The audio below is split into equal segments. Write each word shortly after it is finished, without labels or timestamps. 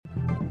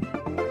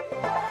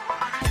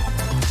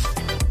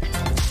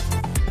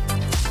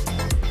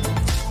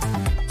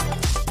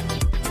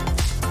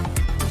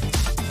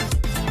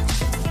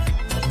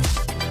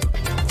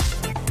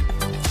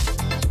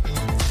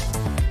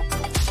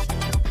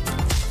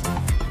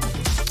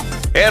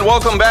And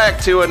welcome back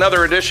to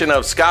another edition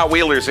of Scott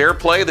Wheeler's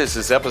Airplay. This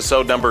is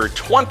episode number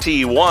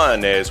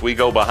 21 as we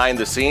go behind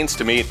the scenes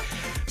to meet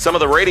some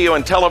of the radio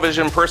and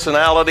television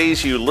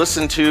personalities you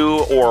listen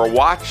to or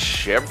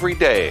watch every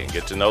day and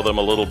get to know them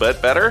a little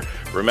bit better.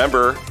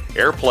 Remember,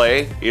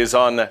 Airplay is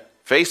on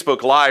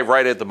Facebook Live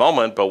right at the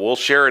moment, but we'll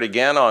share it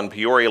again on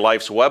Peoria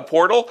Life's web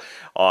portal,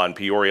 on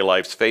Peoria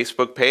Life's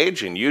Facebook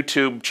page and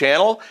YouTube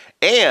channel,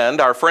 and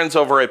our friends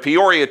over at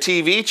Peoria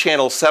TV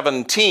Channel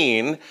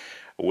 17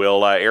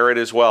 will air it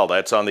as well.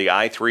 That's on the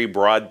i3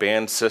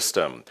 broadband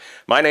system.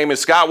 My name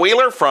is Scott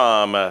Wheeler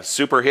from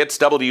Super Hits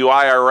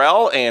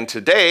WIRL, and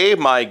today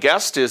my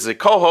guest is the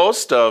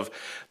co-host of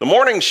the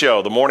morning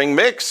show, The Morning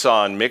Mix,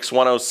 on Mix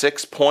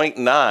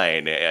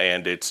 106.9,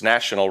 and it's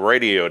National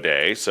Radio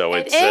Day, so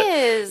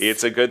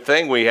it's a good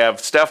thing. We have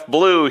Steph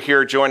Blue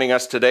here joining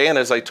us today, and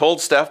as I told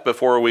Steph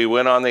before we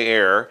went on the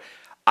air,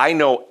 I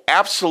know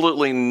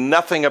absolutely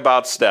nothing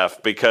about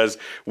Steph because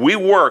we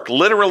work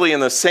literally in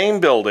the same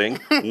building,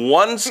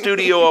 one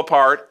studio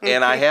apart,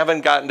 and I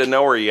haven't gotten to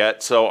know her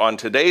yet. So on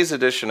today's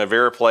edition of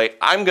Airplay,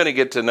 I'm going to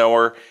get to know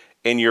her,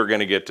 and you're going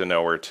to get to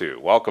know her too.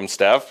 Welcome,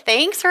 Steph.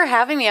 Thanks for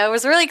having me. I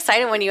was really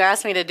excited when you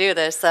asked me to do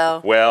this.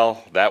 So.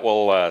 Well, that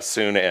will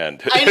soon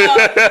end. I know.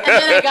 And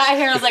then I got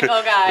here and I was like,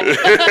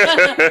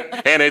 oh,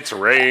 God. And it's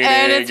raining.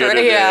 And it's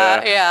raining,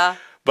 yeah.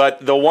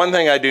 But the one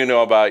thing I do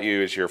know about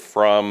you is you're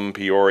from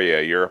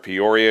Peoria. You're a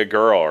Peoria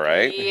girl,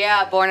 right?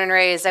 Yeah, born and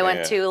raised. I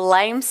went to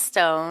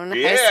Limestone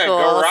High School.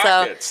 Go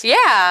Rockets. So,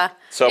 yeah.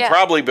 So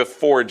probably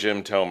before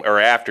Jim Thome, or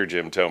after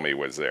Jim Thome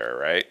was there,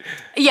 right?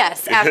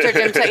 Yes, after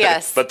Jim Thome,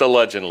 yes. But the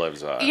legend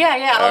lives on. Yeah.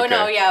 Okay. Oh,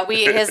 no, yeah.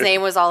 His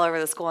name was all over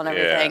the school and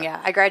everything,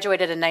 yeah. I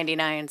graduated in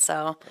 99,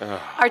 so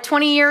our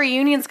 20-year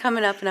reunion's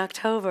coming up in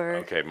October.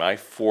 Okay, my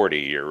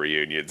 40-year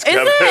reunion's Isn't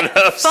coming it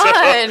up.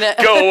 fun? So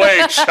go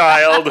away,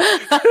 child.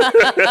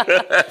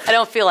 I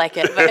don't feel like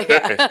it, but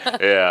yeah.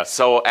 Yeah,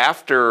 so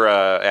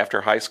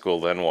after high school,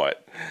 then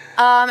what?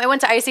 I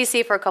went to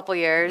ICC for a couple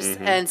years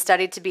and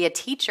studied to be a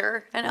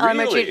teacher in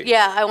elementary. Really?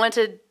 Yeah, I went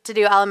to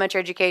do elementary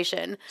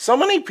education. So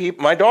many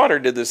people, my daughter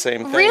did the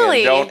same thing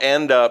Really? and don't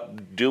end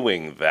up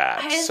doing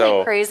that. Isn't So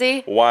that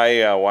crazy?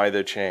 why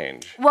the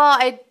change? Well,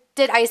 I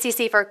did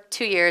ICC for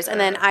 2 years and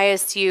then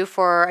ISU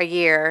for a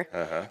year.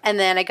 And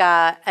then I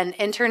got an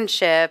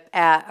internship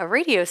at a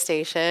radio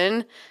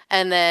station.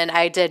 And then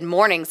I did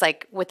mornings,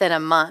 like within a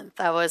month.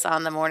 I was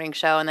on the morning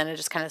show and then it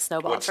just kind of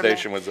snowballed What from there.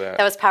 station was that?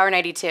 That was Power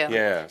 92.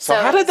 Yeah. So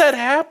how did that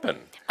happen?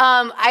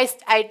 I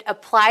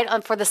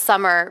applied for the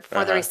summer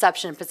for the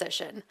reception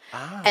position.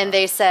 And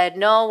they said,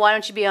 no, why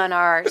don't you be on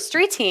our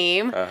street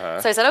team?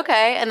 So I said,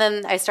 okay. And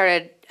then I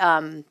started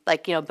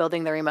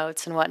building the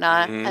remotes and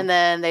whatnot. And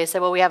then they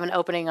said, well, we have an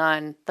opening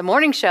on the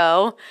morning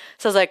show.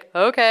 So I was like,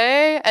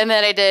 okay. And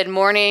then I did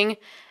morning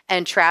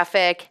and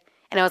traffic.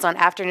 And I was on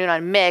afternoon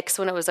on Mix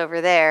when it was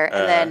over there.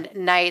 And then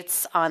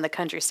nights on the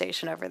country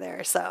station over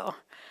there. So...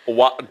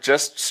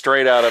 Just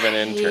straight out of an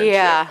internship.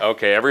 Yeah.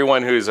 Okay,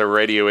 everyone who's a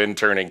radio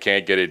intern and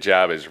can't get a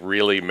job is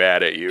really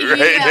mad at you right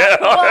yeah.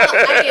 now. Well,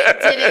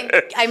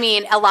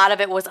 a lot of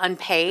it was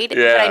unpaid,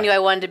 but I knew I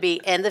wanted to be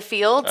in the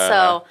field.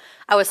 So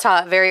I was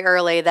taught very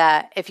early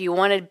that if you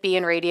want to be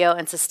in radio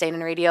and sustain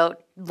in radio,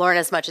 learn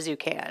as much as you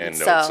can. And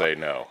don't say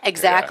no.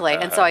 Exactly.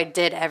 Yeah. And so I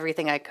did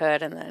everything I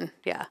could, and then,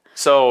 yeah.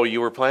 So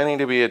you were planning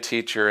to be a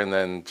teacher, and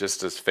then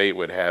just as fate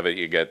would have it,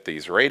 you get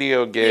these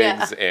radio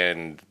gigs,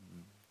 and...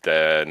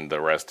 then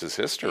the rest is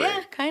history.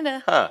 Yeah, kind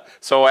of.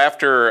 So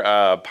after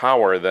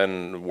Power,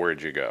 then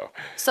where'd you go?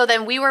 So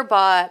then we were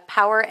bought,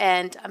 Power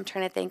and, I'm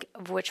trying to think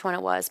of which one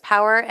it was,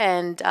 Power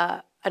and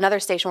another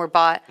station were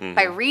bought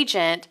by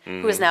Regent,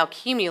 who is now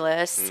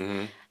Cumulus.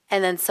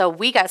 And then so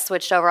we got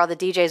switched over. All the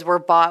DJs were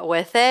bought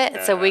with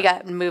it. So we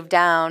got moved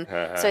down.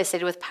 So I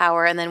stayed with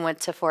Power and then went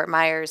to Fort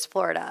Myers,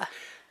 Florida.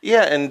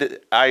 Yeah, and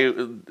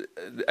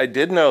I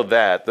did know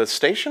that. The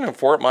station in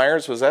Fort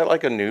Myers, was that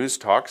like a news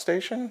talk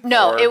station?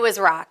 No, it was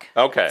rock.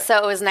 Okay.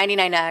 So it was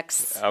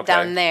 99X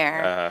down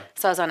there.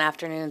 So I was on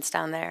afternoons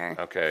down there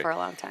for a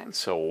long time.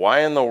 So why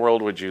in the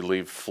world would you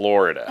leave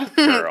Florida,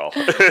 girl?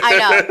 I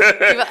know.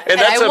 And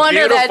that's a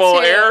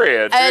beautiful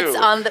area, too.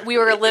 It's we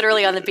were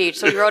literally on the beach.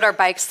 So we rode our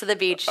bikes to the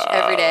beach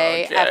every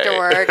day after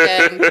work.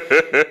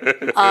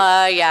 And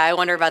I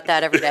wonder about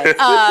that every day.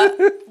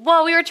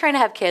 Well, we were trying to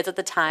have kids at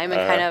the time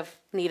and kind of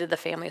needed the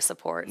family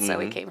support, so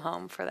we came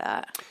home for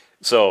that.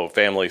 So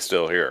family's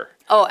still here?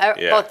 Oh,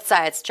 both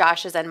sides,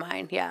 Josh's and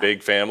mine, yeah.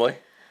 Big family?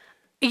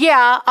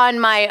 Yeah, on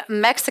my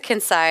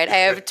Mexican side, I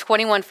have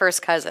 21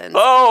 first cousins.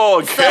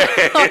 Oh,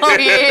 okay. So,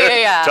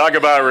 yeah. Talk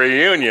about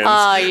reunions.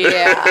 Oh,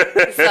 yeah.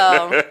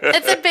 So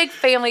it's a big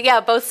family.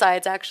 Yeah, both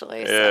sides,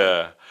 actually.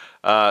 Yeah.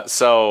 I've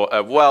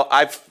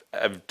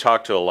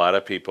talked to a lot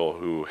of people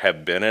who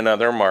have been in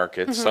other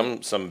markets,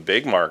 some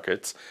big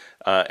markets,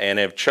 and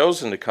have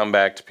chosen to come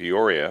back to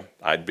Peoria.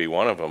 I'd be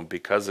one of them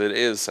because it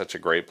is such a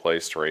great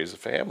place to raise a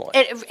family.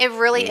 It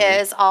really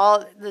is.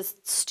 All the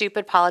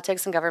stupid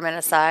politics and government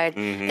aside,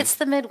 it's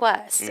the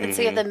Midwest. And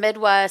so you have the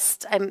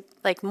Midwest,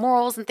 like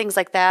morals and things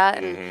like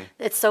that. And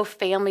it's so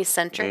family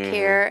centric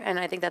here. And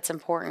I think that's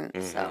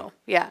important. So,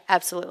 yeah,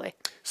 absolutely.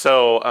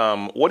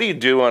 So, what do you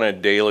do on a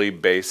daily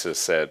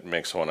basis at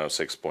Mix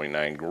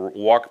 106.9?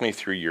 Walk me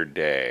through your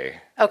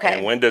day. Okay.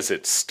 And when does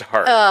it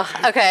start?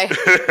 Okay.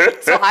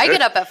 So I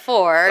get up at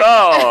 4.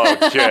 Oh,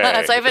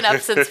 okay. So I've been up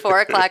since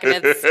 4 o'clock, and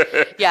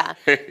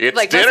It's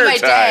like dinner most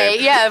of my time. day.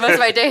 Yeah, most of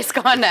my day is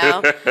gone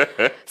now.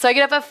 So I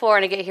get up at 4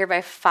 and I get here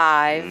by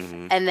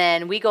 5, and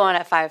then we go on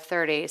at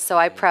 5:30. So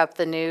I prep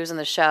the news and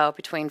the show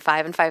between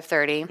 5 and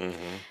 5:30,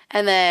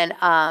 and then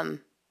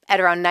at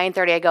around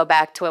 9:30 I go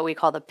back to what we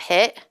call the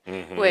pit,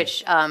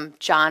 which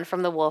John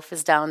from The Wolf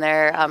is down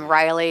there,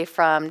 Riley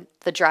from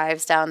The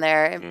Drive's down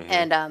there,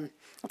 and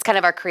it's kind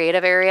of our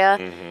creative area.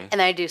 And then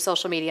I do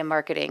social media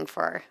marketing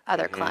for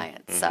other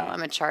clients. So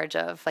I'm in charge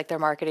of like their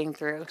marketing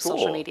through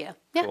social media.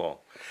 Yeah. Cool.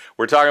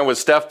 We're talking with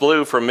Steph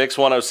Blue from Mix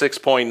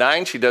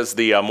 106.9. She does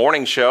the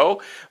morning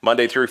show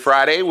Monday through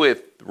Friday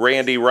with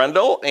Randy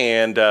Rundle,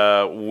 and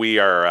we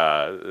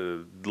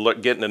are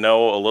getting to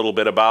know a little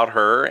bit about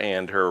her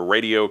and her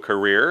radio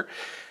career.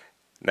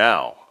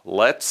 Now,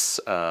 let's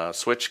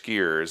switch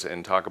gears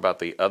and talk about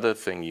the other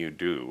thing you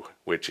do,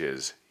 which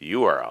is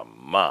you are a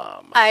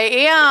mom. I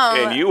am.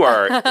 And you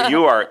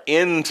are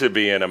into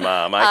being a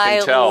mom. I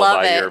can tell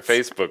by your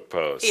Facebook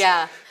posts.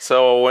 Yeah.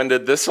 So when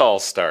did this all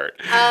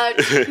start?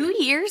 2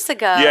 years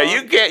ago.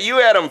 Yeah, you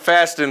had them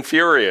fast and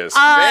furious,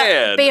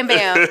 man. Bam,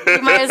 bam.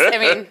 You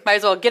might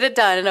as well get it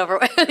done and over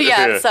with.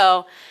 Yeah.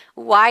 So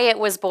Wyatt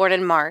was born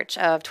in March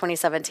of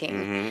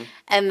 2017,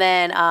 and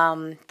then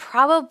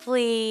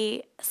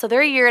so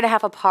they're a year and a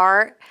half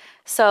apart.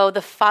 So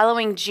the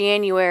following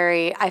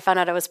January, I found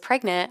out I was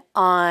pregnant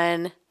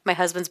on my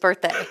husband's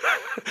birthday.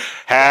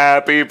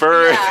 Happy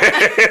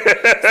birthday.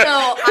 Yeah.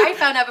 So I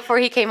found out before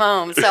he came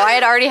home. So I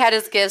had already had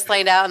his gifts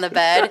laid out on the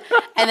bed.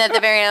 And at the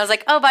very end, I was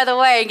like, oh, by the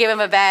way, I gave him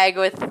a bag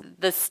with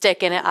the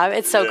stick in it.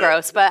 It's so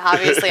gross. But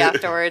obviously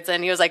afterwards,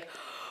 and he was like,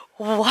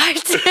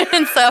 what?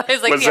 And so I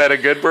was like, was that a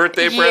good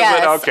birthday present?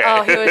 Yes. Okay.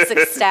 Oh, he was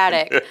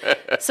ecstatic.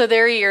 So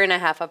they're a year and a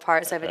half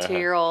apart. So I have a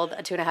 2-year-old,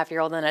 a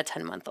 2.5-year-old, and a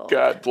 10-month-old.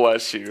 God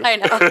bless you. I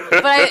know.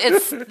 But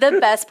it's the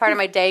best part of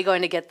my day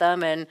going to get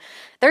them. And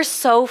they're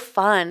so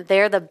fun.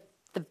 They're the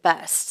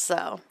best.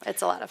 So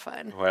it's a lot of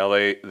fun. Well,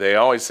 they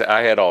always say,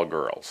 I had all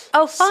girls.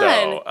 Oh, fun.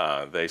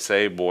 So they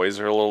say boys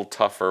are a little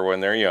tougher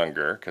when they're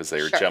younger because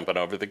they were jumping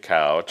over the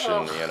couch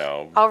and,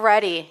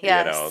 Already,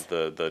 yes.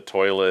 The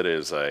toilet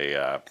is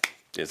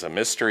a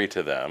mystery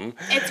to them.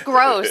 It's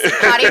gross.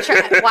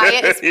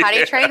 Wyatt is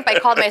potty trained. I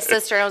called my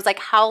sister and I was like,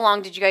 how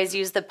long did you guys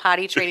use the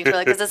potty training for?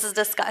 Because this is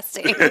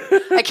disgusting.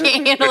 I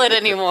can't handle it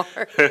anymore.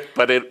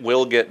 But it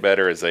will get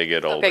better as they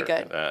get older.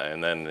 Okay, good.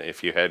 And then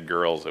if you had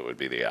girls, it would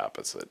be the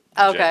opposite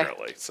Okay.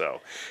 generally. So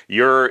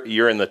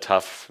you're in the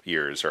tough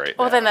years right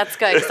now. Well, then that's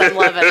good because I'm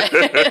loving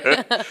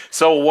it.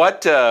 So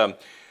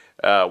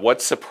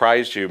what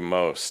surprised you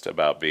most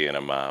about being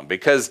a mom?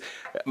 Because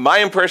my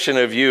impression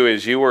of you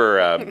is you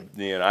were, I don't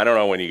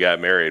know when you got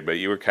married, but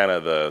you were kind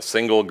of the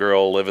single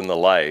girl living the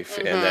life,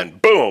 and then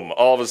boom,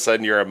 all of a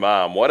sudden you're a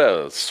mom. What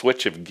a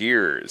switch of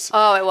gears.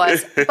 Oh, it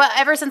was. But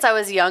ever since I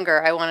was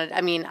younger, I wanted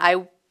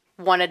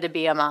to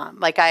be a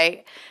mom.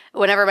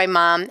 Whenever my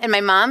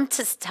mom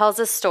tells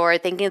this story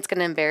thinking it's going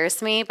to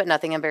embarrass me, but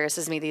nothing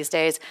embarrasses me these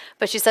days.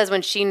 But she says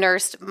when she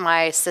nursed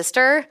my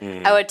sister,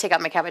 I would take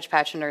out my Cabbage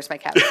Patch and nurse my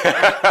Cabbage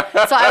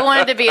Patch. So I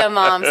wanted to be a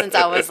mom since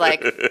I was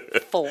like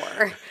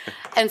 4.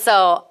 And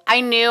so I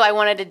knew I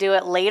wanted to do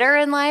it later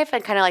in life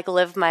and kind of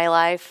live my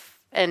life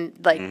and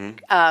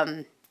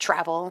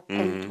travel,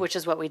 which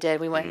is what we did.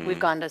 We've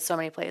gone to so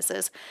many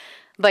places.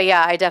 But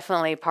yeah, I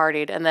definitely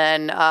partied, and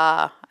then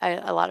a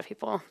lot of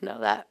people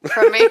know that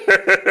from me.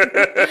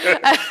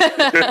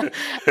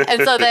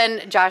 And so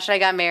then Josh and I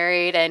got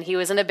married, and he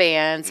was in a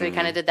band, so we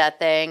kind of did that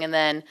thing, and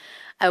then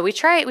we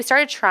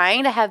started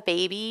trying to have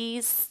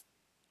babies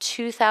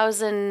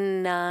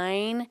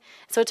 2009.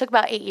 So it took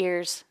about 8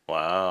 years.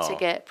 Wow. To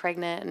get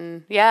pregnant,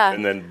 and yeah.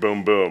 And then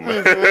boom, boom.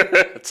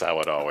 That's how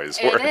it always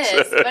works.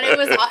 It is, but it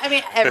was.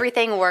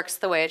 Everything works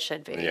the way it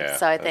should be. Yeah,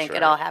 so I think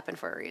it all happened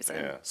for a reason.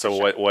 Yeah. So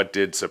what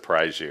did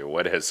surprise you?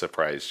 What has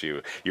surprised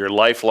you? Your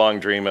lifelong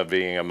dream of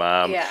being a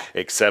mom. Yeah.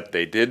 Except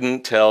they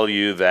didn't tell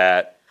you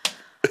that.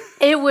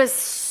 It was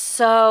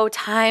so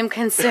time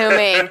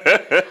consuming.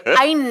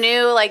 I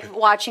knew,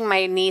 watching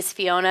my niece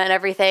Fiona and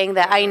everything,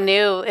 that I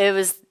knew it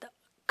was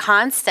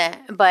constant,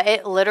 but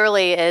it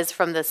literally is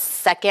from the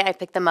second I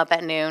pick them up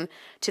at noon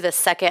to the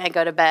second I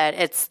go to bed.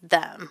 It's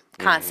them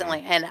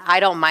constantly, and I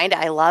don't mind it.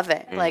 I love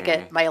it.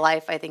 My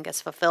life, I think, is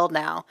fulfilled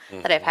now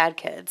that I've had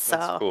kids. So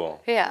that's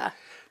cool. Yeah.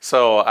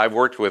 So I've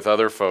worked with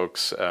other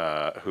folks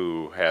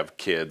who have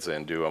kids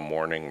and do a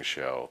morning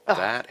show. Oh.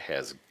 That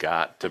has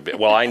got to be.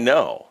 Well, I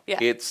know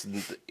it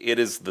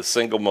is the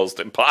single most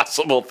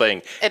impossible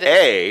thing. It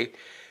is.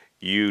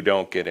 you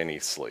don't get any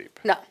sleep.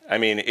 No. I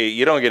mean,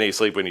 you don't get any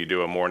sleep when you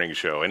do a morning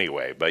show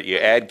anyway, but you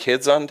add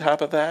kids on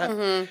top of that,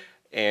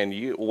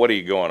 and what are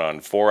you going on,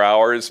 4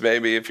 hours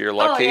maybe if you're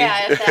lucky? Oh,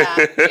 yeah, it's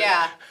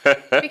that.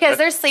 Yeah. Because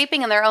they're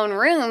sleeping in their own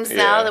rooms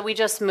now that we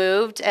just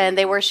moved, and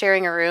they were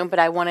sharing a room, but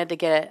I wanted to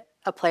get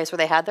a place where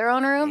they had their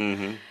own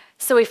room.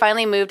 So we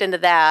finally moved into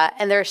that,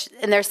 and they're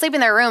sleeping in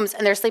their rooms,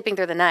 and they're sleeping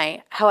through the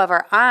night.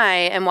 However, I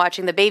am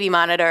watching the baby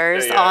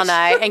monitors all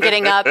night and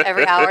getting up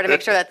every hour to make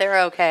sure that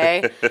they're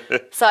okay.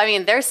 So, I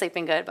mean, they're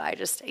sleeping good,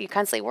 but you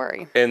constantly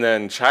worry. And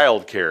then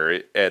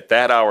childcare at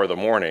that hour of the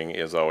morning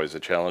is always a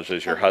challenge.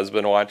 Does your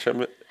husband watch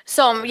them?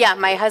 So, yeah,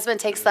 my husband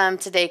takes them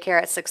to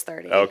daycare at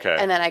 6:30. Okay.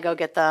 And then I go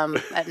get them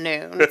at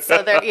noon.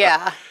 So, they're,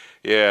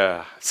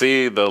 Yeah.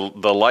 See, the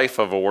life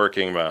of a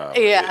working mom.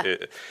 Yeah.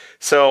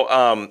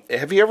 So,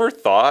 have you ever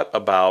thought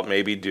about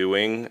maybe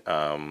doing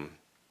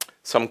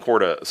some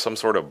sort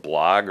of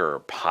blog or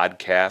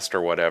podcast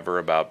or whatever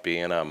about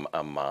being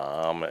a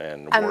mom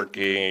and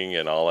working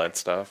and all that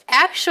stuff?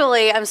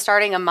 Actually, I'm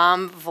starting a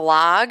mom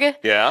vlog.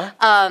 Yeah.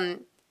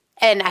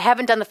 And I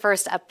haven't done the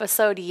first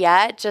episode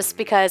yet just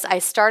because I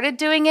started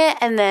doing it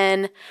and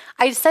then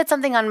I said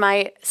something on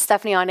my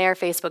Stephanie On Air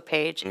Facebook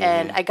page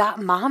and I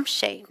got mom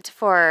shamed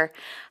for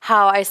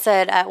how I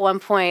said at one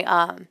point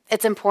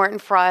it's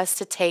important for us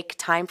to take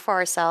time for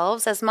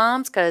ourselves as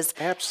moms because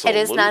it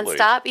is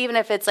nonstop, even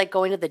if it's like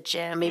going to the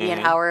gym, maybe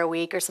an hour a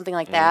week or something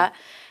like that.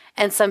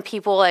 And some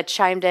people had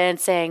chimed in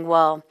saying,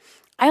 well,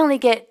 I only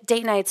get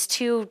date nights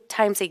 2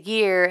 times a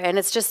year and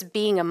it's just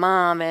being a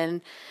mom.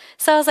 And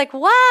so I was like,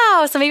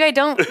 wow, so maybe I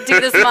don't do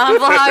this mom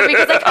vlog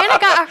because I kind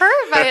of got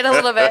hurt by it a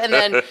little bit. And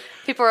then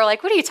people were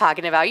like, what are you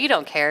talking about? You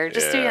don't care.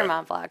 Just do your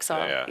mom vlog. So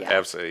yeah,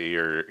 absolutely.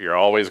 You're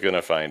always going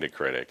to find a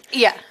critic.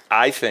 Yeah.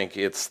 I think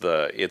it's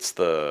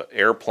the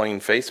airplane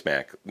face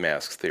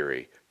mask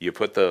theory. You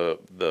put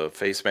the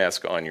face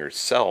mask on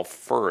yourself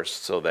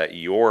first so that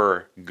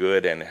you're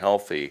good and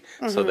healthy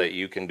so that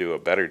you can do a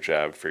better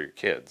job for your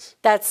kids.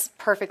 That's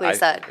perfectly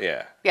said.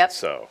 Yeah. Yep.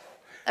 So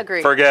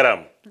agreed. Forget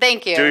them.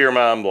 Thank you. Do your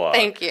mom blog.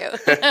 Thank you.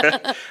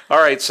 All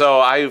right, so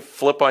I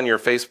flip on your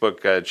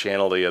Facebook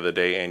channel the other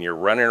day, and you're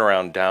running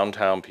around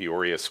downtown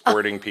Peoria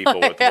squirting people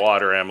with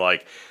water. And I'm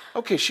like,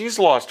 okay, she's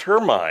lost her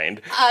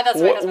mind. That's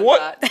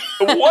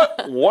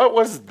what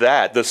was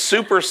that? The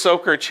Super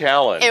Soaker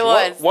Challenge. It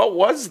was. What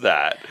was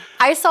that?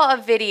 I saw a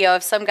video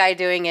of some guy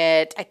doing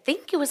it. I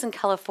think it was in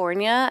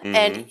California,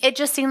 and it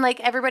just seemed like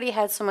everybody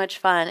had so much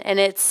fun.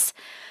 And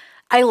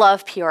I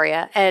love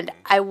Peoria, and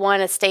I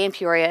want to stay in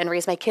Peoria and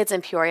raise my kids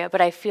in Peoria,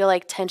 but I feel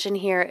like tension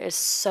here is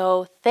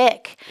so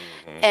thick.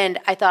 And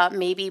I thought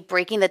maybe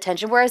breaking the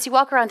tension, whereas you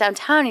walk around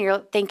downtown and you're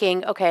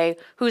thinking, okay,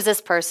 who's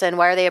this person?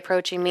 Why are they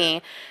approaching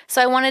me?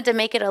 So I wanted to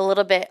make it a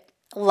little bit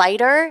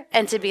lighter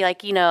and to be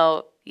like,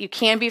 you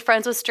can be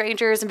friends with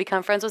strangers and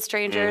become friends with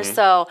strangers.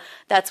 So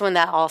that's when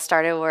that all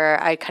started,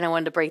 where I kind of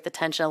wanted to break the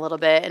tension a little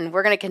bit, and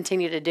we're going to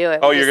continue to do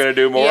it. Oh, you're going to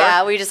do more?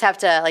 Yeah, we just have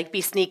to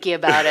be sneaky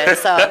about it.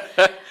 So...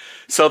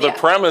 So the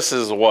premise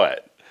is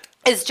what?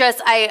 It's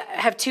just I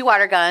have 2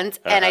 water guns,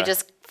 and I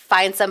just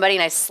find somebody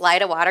and I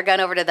slide a water gun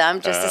over to them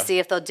just to see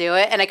if they'll do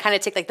it. And I kind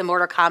of take the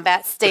Mortal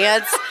Kombat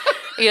stance,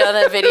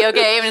 the video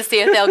game, and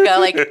see if they'll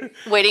go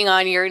waiting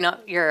on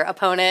your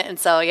opponent. And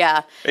so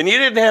And you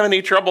didn't have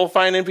any trouble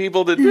finding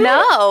people to do it?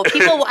 No,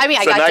 people. I mean,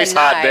 I got denied. It's a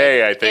nice hot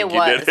day. I think it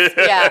was.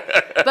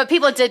 But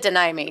people did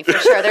deny me for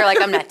sure. They're like,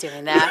 I'm not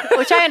doing that,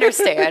 which I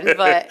understand.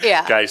 But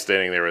guy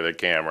standing there with a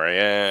camera.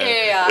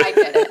 Yeah, I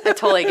get it. I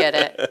totally get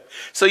it.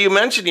 So you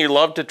mentioned you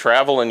love to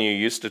travel and you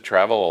used to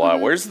travel a lot.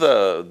 Where's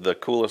the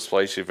coolest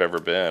place you've ever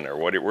been, or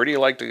where do you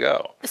like to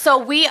go?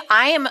 So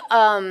I am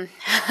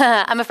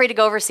I'm afraid to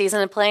go overseas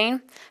in a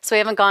plane. So we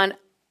haven't gone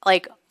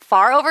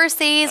far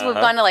overseas. We've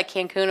gone to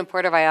Cancun and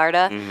Puerto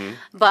Vallarta,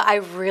 but I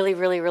really,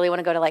 really, really want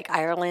to go to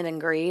Ireland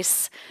and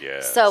Greece.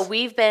 Yes. So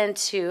we've been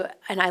to,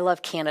 and I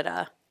love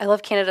Canada. I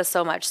love Canada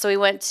so much. So we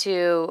went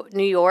to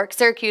New York,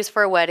 Syracuse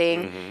for a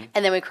wedding,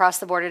 and then we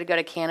crossed the border to go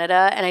to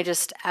Canada, and I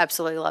just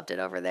absolutely loved it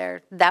over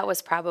there. That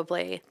was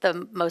probably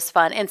the most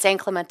fun. And San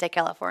Clemente,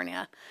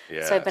 California.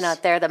 Yes. So I've been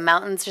out there, the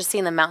mountains, just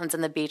seeing the mountains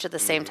and the beach at the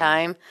same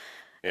time.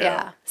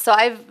 Yeah. So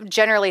I've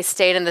generally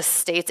stayed in the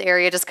States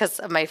area just because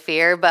of my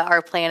fear, but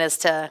our plan is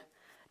to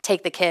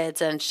take the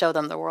kids and show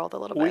them the world a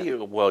little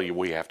bit.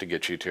 We have to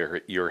get you to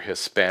your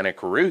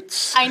Hispanic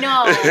roots. I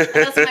know.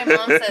 That's what my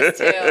mom says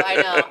too. I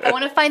know. I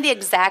want to find the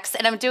exact,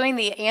 and I'm doing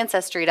the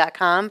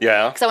Ancestry.com.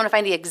 Yeah. Because I want to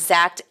find the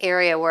exact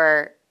area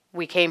where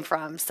we came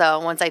from.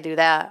 So once I do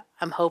that,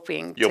 I'm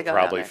hoping you'll to go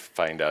probably down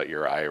there. Find out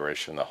you're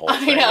Irish and the whole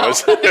thing. I know.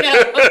 It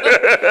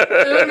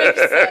would make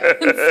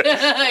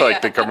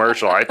sense. The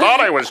commercial. I thought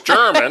I was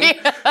German.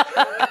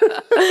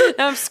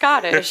 No, I'm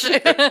Scottish.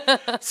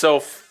 So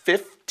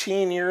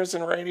 15 years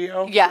in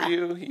radio for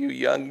you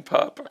young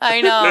pup. I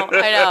know.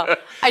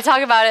 I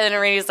talk about it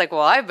and radio's like,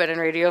 well, I've been in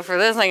radio for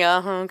this. I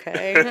go,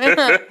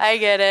 okay. I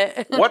get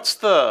it.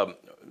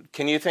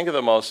 Can you think of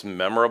the most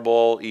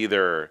memorable,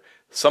 either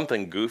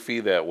something goofy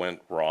that went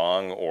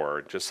wrong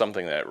or just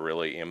something that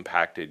really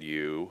impacted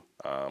you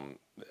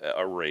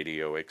a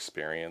radio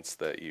experience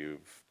that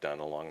you've done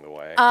along the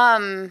way?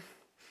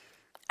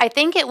 I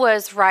think it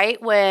was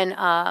right when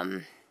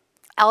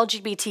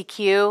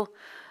LGBTQ,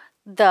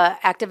 the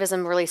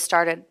activism really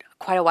started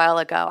quite a while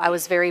ago. I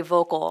was very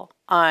vocal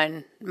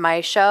on my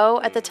show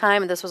at the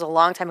time, and this was a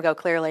long time ago,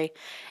 clearly.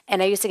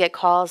 And I used to get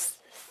calls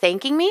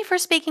thanking me for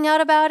speaking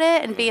out about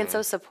it and being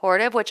so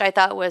supportive, which I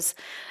thought it was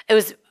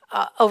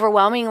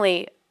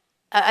overwhelmingly,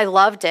 I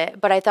loved it,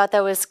 but I thought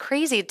that was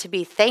crazy to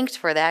be thanked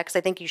for that, because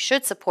I think you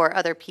should support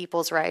other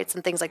people's rights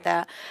and things like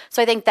that.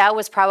 So I think that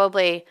was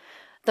probably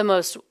the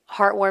most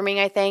heartwarming,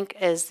 I think,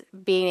 is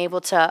being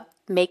able to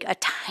make a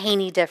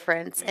tiny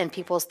difference in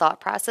people's thought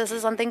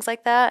processes on things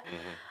like that.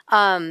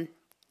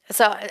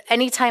 So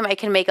anytime I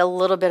can make a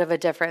little bit of a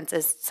difference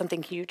is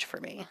something huge for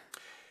me.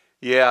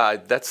 Yeah,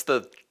 that's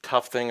the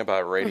tough thing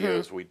about radio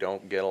is we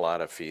don't get a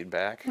lot of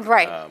feedback.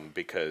 Right.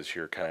 Because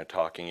you're kind of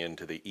talking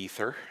into the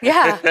ether.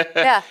 Yeah,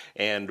 yeah.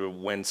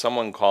 And when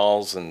someone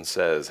calls and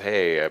says,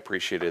 hey, I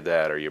appreciated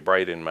that, or you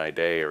brightened my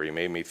day, or you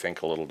made me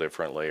think a little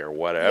differently, or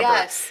whatever,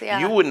 Yes, yeah.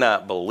 you would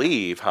not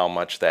believe how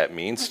much that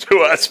means to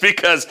us,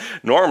 because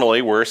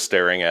normally we're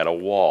staring at a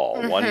wall,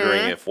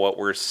 wondering if what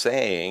we're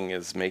saying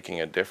is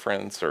making a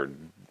difference or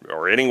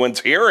anyone's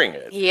hearing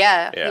it.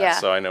 Yeah.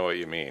 So I know what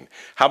you mean.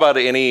 How about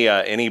any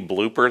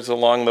bloopers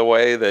along the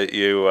way that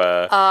you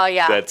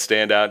that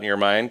stand out in your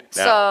mind?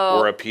 Now,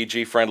 we're a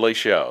PG friendly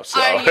show, so.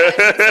 Yes.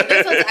 So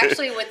this was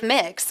actually with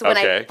Mix when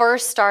I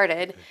first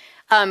started.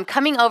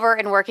 Coming over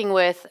and working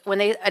with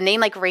a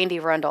name like Randy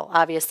Rundle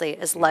obviously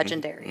is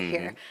legendary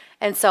here,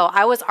 and so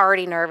I was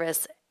already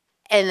nervous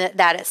in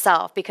that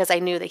itself, because I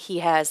knew that he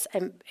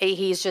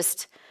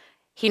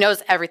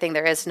knows everything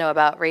there is to know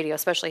about radio,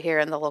 especially here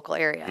in the local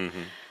area.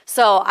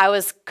 So I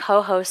was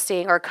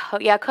co-hosting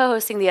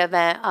the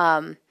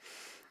event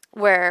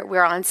where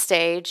we're on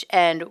stage,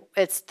 and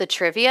it's the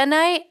trivia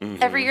night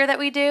every year that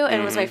we do. And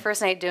it was my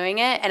first night doing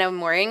it, and I'm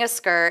wearing a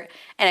skirt,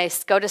 and I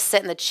go to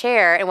sit in the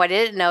chair. And what I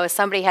didn't know is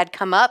somebody had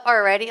come up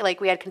already.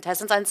 Like, we had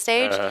contestants on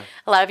stage. A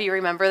lot of you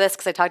remember this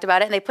because I talked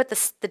about it. And they put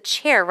the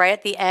chair right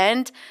at the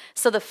end.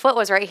 So the foot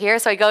was right here.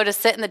 So I go to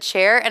sit in the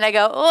chair, and I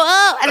go,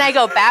 whoa, and I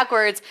go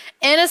backwards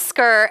in a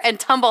skirt and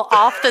tumble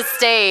off the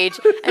stage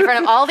in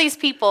front of all these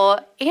people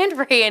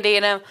and Randy.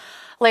 And I'm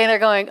laying there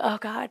going, oh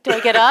God, do I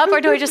get up or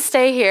do I just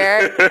stay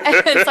here?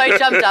 And so I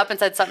jumped up and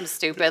said something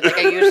stupid like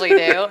I usually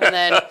do. And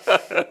then,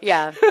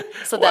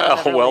 so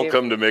that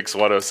welcome to Mix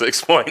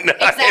 106.9.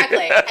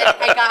 Exactly. And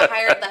I got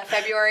hired that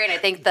February, and I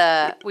think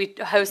we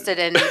hosted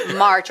in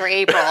March or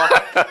April.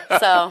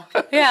 So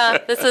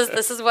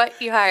this is what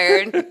you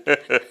hired.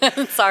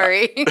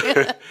 Sorry.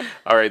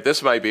 All right,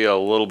 this might be a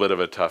little bit of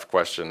a tough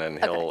question, and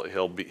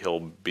he'll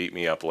beat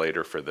me up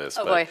later for this.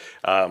 Oh boy.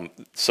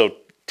 So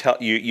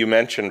you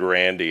mentioned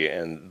Randy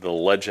and the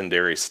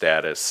legendary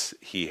status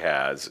he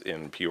has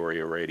in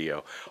Peoria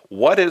radio.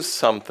 What is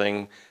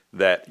something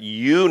that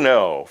you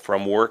know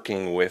from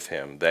working with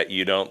him that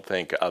you don't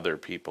think other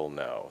people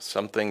know?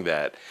 Something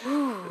that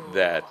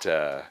I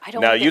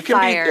don't now get you can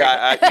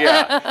fired.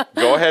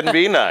 be go ahead and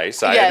be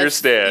nice. I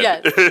understand.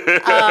 Yes.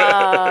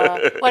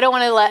 Well, I don't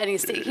want to let he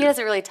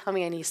doesn't really tell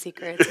me any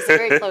secrets. It's a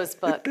very closed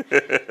book.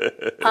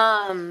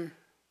 I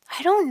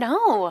don't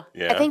know.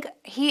 Yeah. I think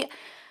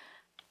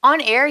on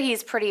air,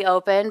 he's pretty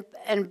open,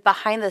 and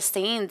behind the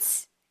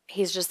scenes,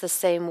 he's just the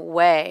same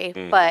way.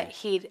 But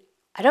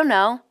I don't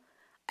know.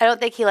 I don't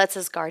think he lets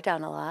his guard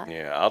down a lot.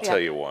 Yeah, I'll tell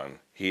you one.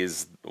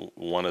 He's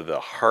one of the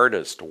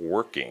hardest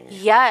working.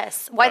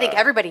 Yes. Well, I think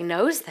everybody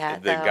knows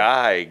that, The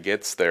guy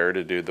gets there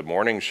to do the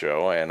morning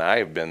show, and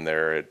I've been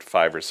there at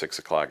 5 or 6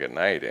 o'clock at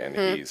night, and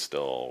he's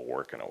still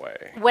working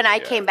away. When I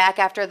came back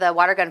after the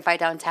water gun fight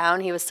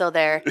downtown, he was still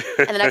there.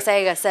 And the next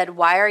day I said,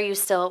 why were you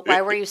still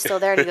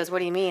there? And he goes, what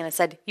do you mean? I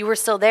said, you were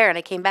still there. And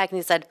I came back, and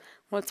he said,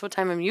 what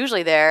time I'm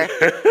usually there?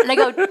 And I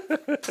go,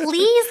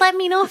 please let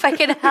me know if I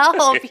can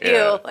help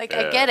you. I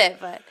get it,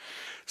 but.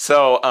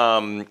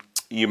 So,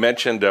 you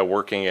mentioned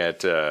working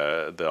at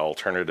the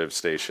alternative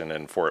station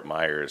in Fort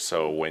Myers.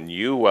 So when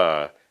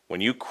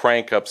you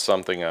crank up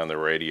something on the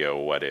radio,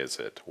 what is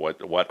it?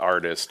 What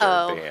artist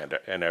or band?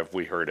 And have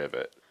we heard of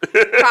it?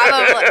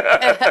 Probably.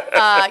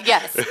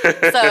 Yes. So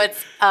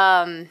it's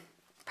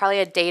probably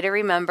A Day to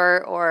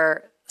Remember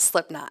or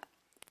Slipknot.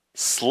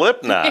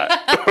 Slipknot.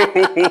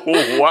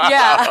 Wow.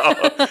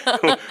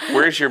 Yeah.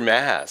 Where's your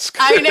mask?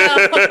 I know.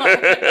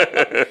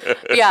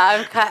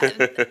 Yeah,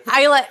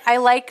 I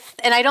like,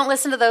 and I don't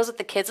listen to those with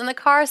the kids in the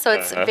car, so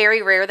it's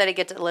very rare that I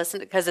get to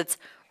listen because it's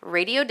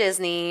Radio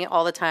Disney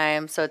all the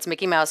time. So it's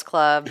Mickey Mouse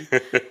Club,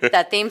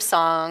 that theme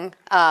song,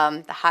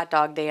 the hot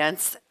dog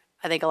dance.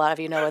 I think a lot of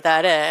you know what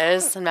that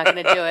is. I'm not going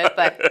to do it,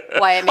 but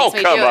Wyatt makes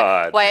me do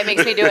it. Wyatt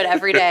makes me do it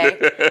every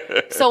day.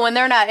 So when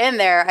they're not in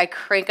there, I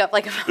crank up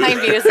like my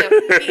music.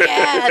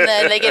 Yeah, and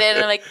then they get in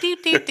and I'm like, doo,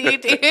 doo, doo,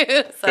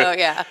 doo. So,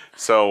 yeah.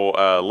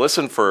 So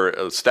listen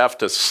for Steph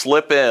to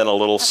slip in a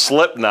little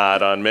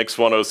Slipknot on Mix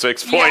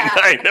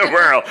 106.9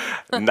 tomorrow.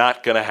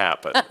 Not going to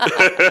happen.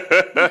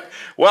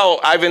 Well,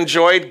 I've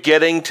enjoyed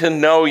getting to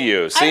know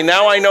you. See,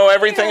 now I know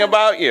everything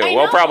about you.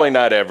 Well, probably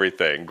not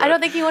everything. I don't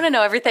think you want to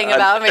know everything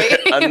about me.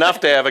 Enough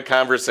to have a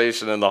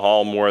conversation in the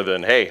hall more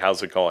than, hey,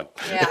 how's it going?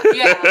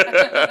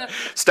 Yeah.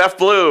 Steph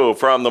Blue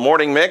from the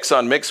Morning Mix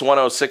on Mix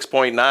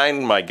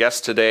 106.9, my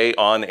guest today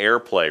on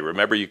Airplay.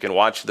 Remember, you can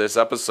watch this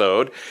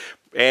episode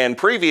and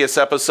previous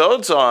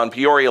episodes on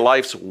Peoria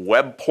Life's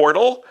web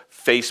portal,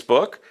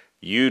 Facebook,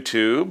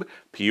 YouTube,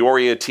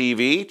 Peoria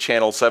TV,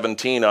 Channel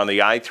 17 on the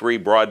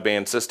i3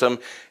 broadband system,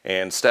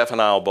 and Steph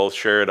and I will both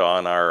share it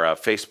on our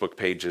Facebook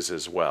pages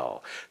as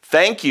well.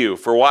 Thank you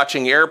for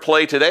watching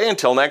Airplay today.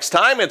 Until next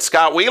time, it's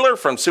Scott Wheeler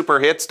from Super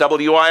Hits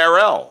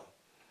WIRL.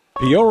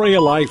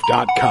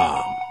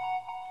 PeoriaLife.com